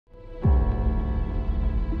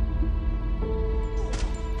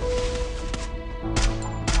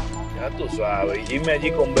tú sabes, y irme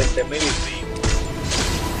allí con 20,000 y pico.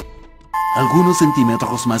 Algunos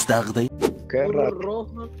centímetros más tarde. Qué Puro rato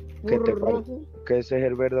rojo, que puro te rojo. que ese es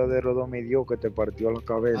el verdadero DomiDios que te partió la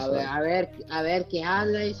cabeza. A ver, ¿qué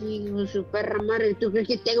habla ese hijo de su perra madre? ¿Tú crees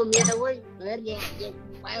que tengo miedo, güey? A ver, ya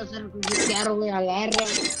puedo ser claro, güey, a la R.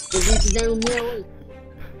 ¿Tú crees que tengo miedo, güey?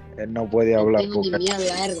 Él no puede No hablar tengo ni porque miedo a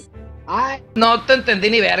la R. Ay, No te entendí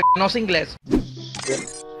ni verga, no sé inglés.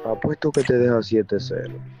 apuesto que te deja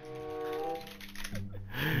 7-0.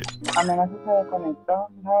 A menos que se desconectó,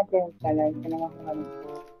 déjame preguntarle ahí que no más una vez.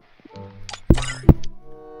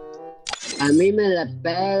 a mí me la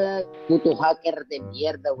pela, puto hacker de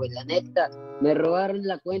mierda, güey. La neta, me robaron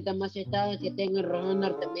la cuenta más estada que tengo en Rojo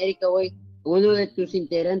Norteamérica, güey. Uno de tus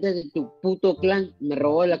integrantes de tu puto clan me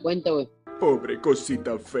robó la cuenta, güey. Pobre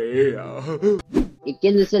cosita fea. ¿Y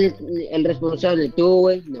quién es el responsable? Tú,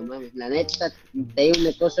 güey. No mames, la neta, te digo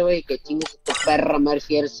una cosa, güey, que chingues a tu perra madre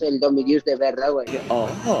si eres el DomiDios de verdad, güey.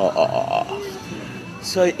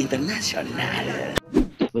 Soy internacional.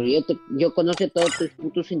 Pero yo conozco a todos tus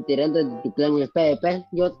putos integrantes de tu clan, güey. Espera,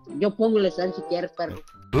 yo pongo la sal si quieres, perro.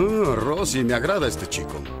 Rosy, me agrada este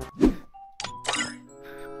chico.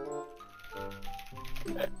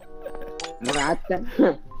 Rata.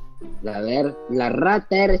 A ver, la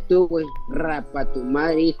rata eres tú, güey. Rapa tu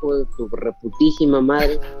madre, hijo de tu reputísima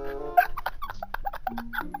madre.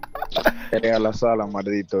 Eres a la sala,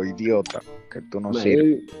 maldito idiota, que tú no Madre,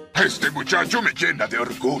 sirves. Este muchacho me llena de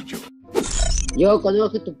orgullo. yo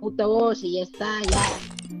conozco tu puta voz y ya está,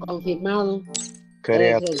 ya confirmado.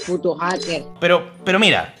 Crea, Eres el puto hacker. Pero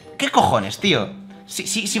mira, ¿qué cojones, tío?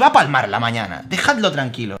 Si va a palmar la mañana, dejadlo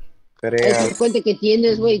tranquilo. crea, Esa cuenta que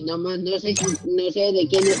tienes, güey, no sé de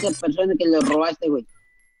quién es esa persona que lo robaste, güey.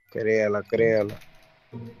 créala.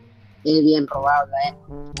 Es bien robado,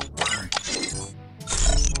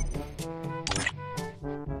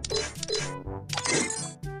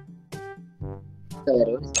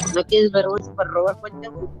 ¿No tienes vergüenza para robar cuenta,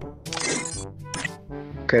 güey?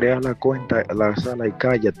 Crea la cuenta, la sala y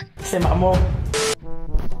cállate. Se mamó.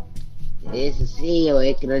 Eso sí,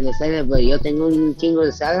 güey, que no le salga, pues yo tengo un chingo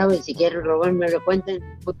de saga, güey. Si quieres robarme la cuenta,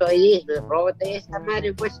 puto ID, róbate esta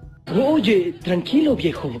madre, pues. Oye, tranquilo,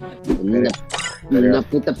 viejo. Una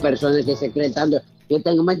puta persona que se cree tanto. Yo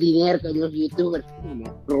tengo más dinero que los youtubers,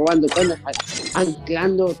 robando cuentas,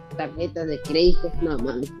 anclando tarjetas de crédito. No,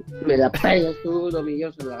 man, me la pegas tú,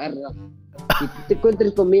 domidios, la verga. Si tú te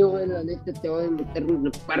encuentres conmigo, güey, la neta te voy a meter un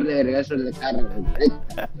par de vergazos en la cara, güey, la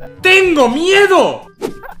neta. ¡Tengo miedo!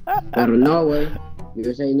 Pero no, güey,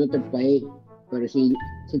 yo soy en otro país. Pero si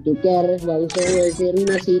tú quieres, vamos a decir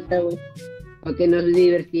una cita, güey, para que nos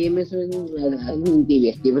divertimos,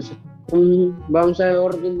 vamos a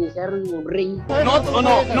organizar un ring.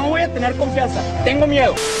 No voy a tener confianza. Tengo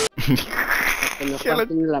miedo. Para que nos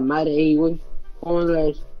parten la madre ahí, güey. ¿Cómo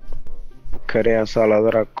la Crea sala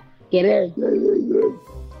Draco. quieres?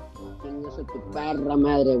 Tienes a tu perra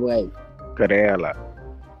madre, güey. Créala.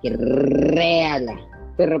 Créala.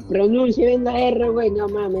 Pero pronuncia bien la R, güey, no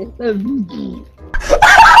mames.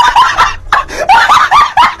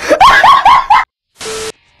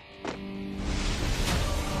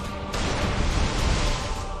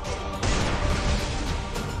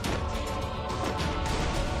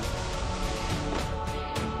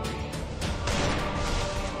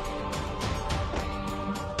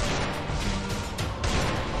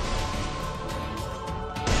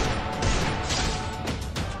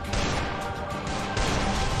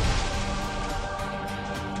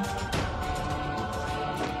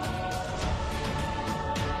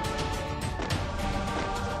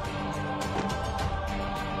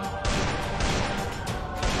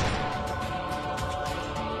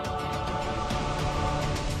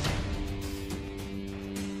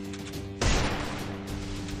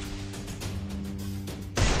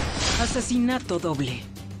 Asesinato doble.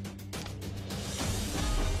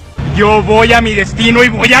 Yo voy a mi destino y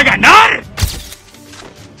voy a ganar.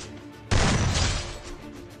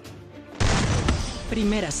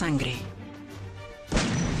 Primera sangre.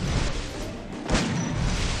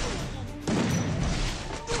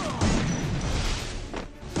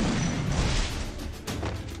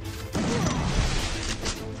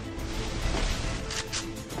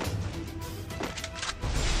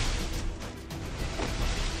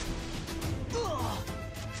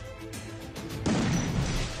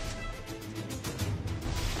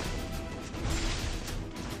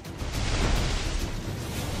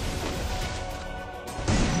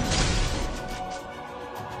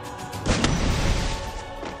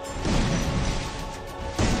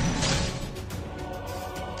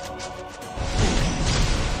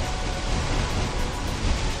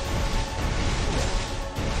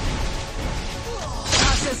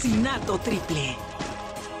 Asesinato triple.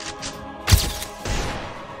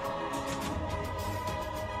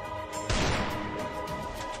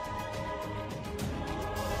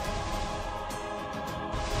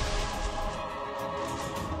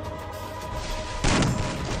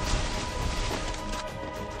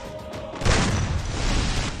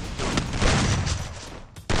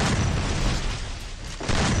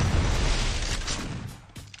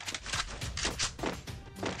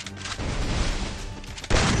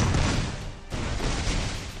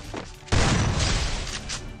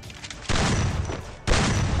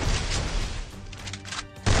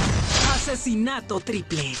 Asesinato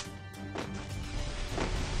triple.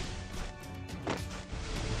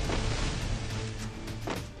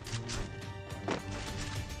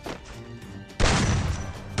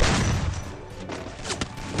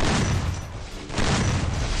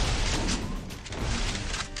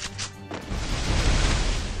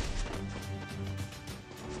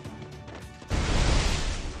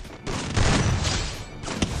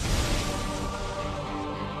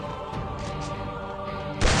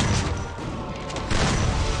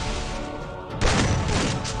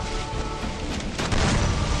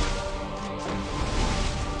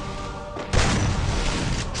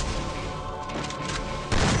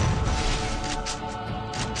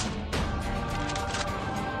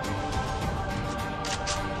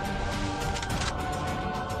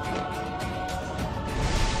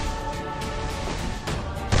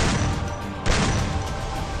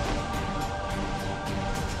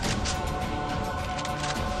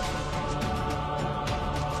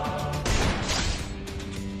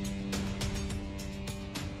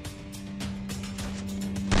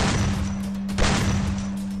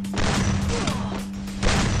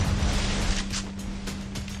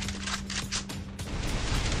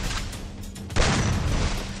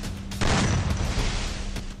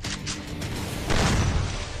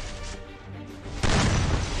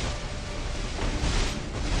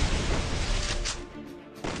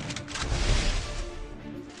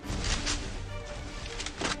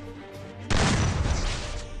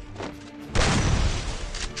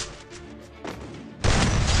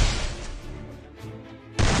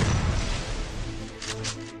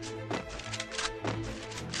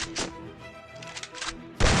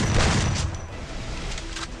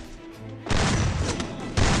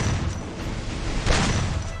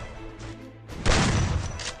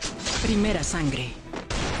 Primera sangre.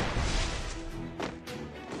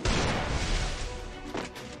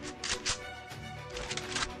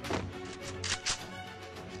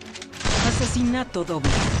 Asesinato doble.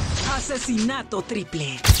 Asesinato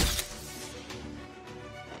triple.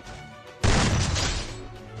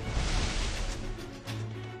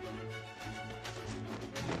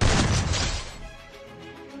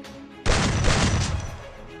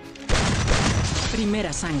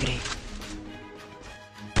 Primera sangre.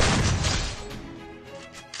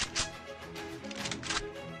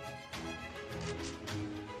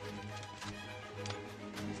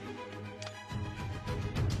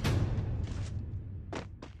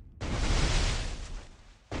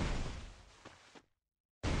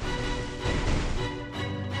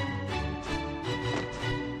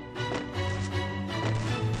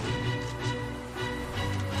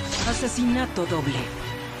 Asesinato doble.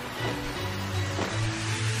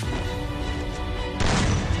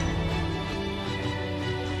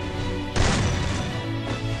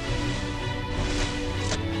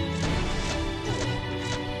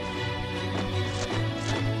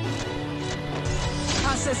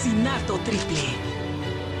 Asesinato triple.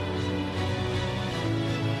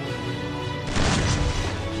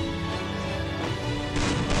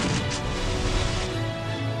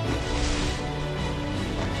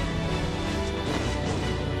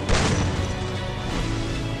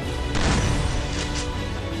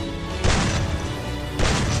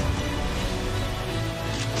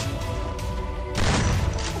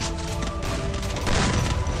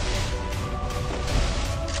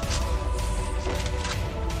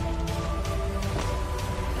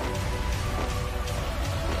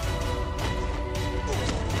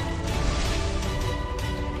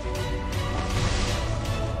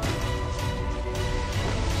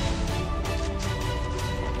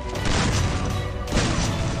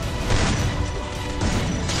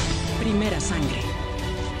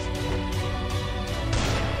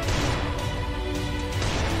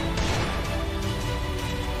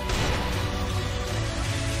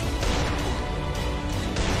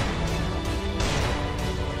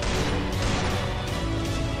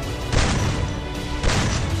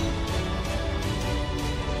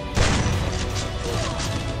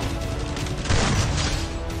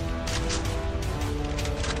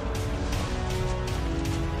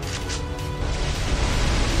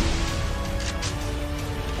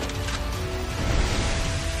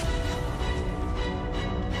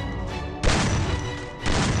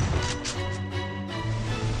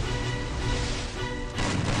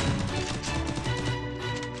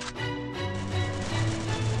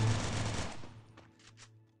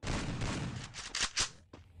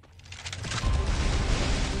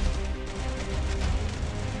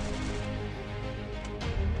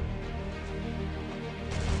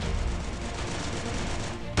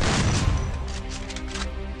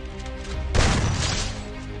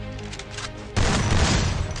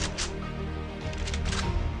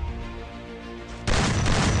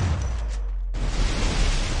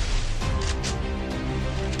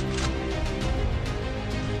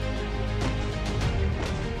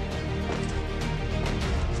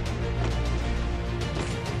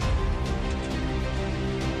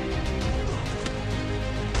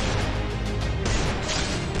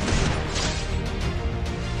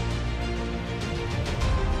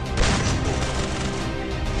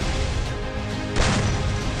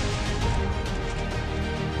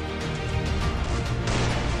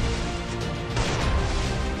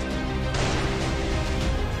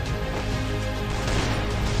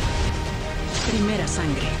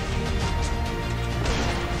 sangre.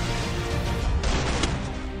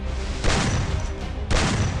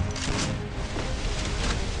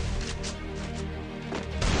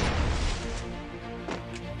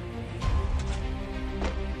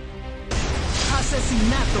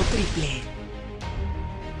 Asesinato triple.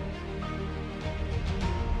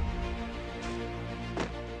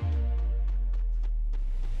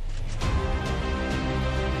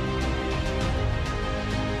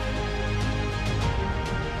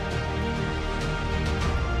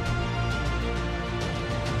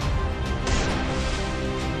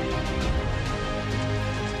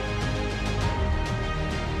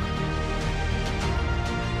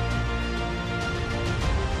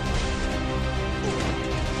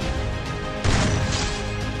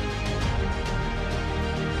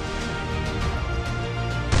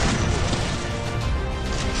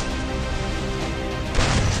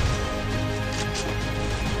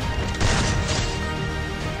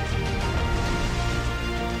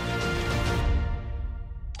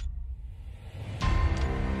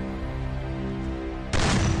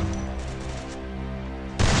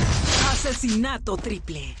 Asesinato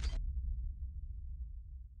triple.